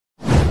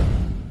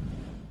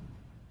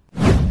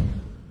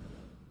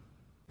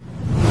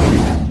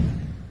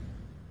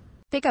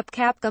Pick up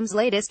Capcom's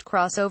latest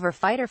crossover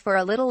fighter for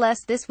a little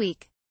less this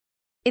week.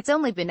 It's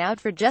only been out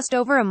for just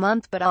over a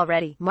month, but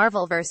already,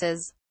 Marvel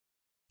vs.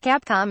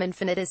 Capcom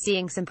Infinite is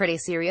seeing some pretty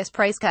serious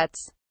price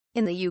cuts.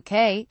 In the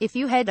UK, if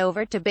you head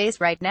over to base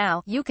right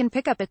now, you can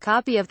pick up a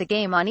copy of the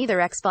game on either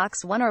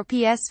Xbox One or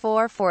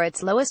PS4 for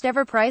its lowest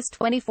ever price,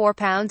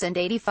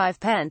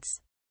 £24.85.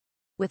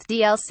 With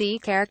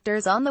DLC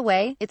characters on the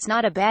way, it's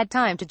not a bad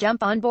time to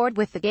jump on board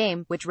with the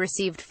game, which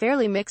received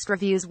fairly mixed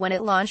reviews when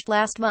it launched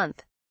last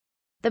month.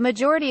 The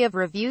majority of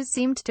reviews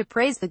seemed to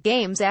praise the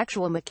game's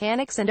actual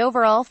mechanics and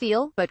overall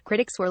feel, but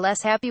critics were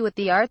less happy with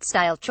the art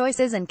style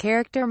choices and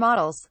character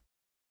models.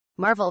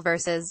 Marvel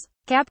vs.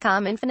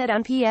 Capcom Infinite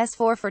on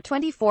PS4 for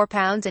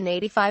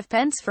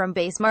 £24.85 from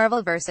base.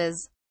 Marvel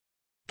vs.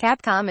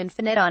 Capcom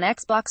Infinite on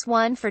Xbox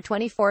One for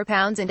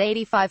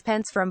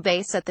 £24.85 from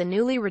base at the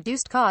newly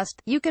reduced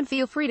cost. You can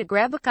feel free to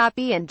grab a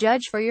copy and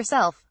judge for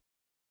yourself.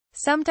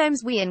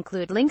 Sometimes we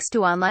include links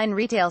to online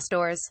retail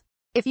stores.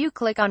 If you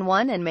click on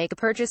one and make a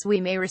purchase,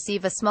 we may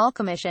receive a small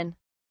commission.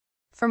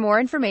 For more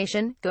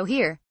information, go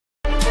here.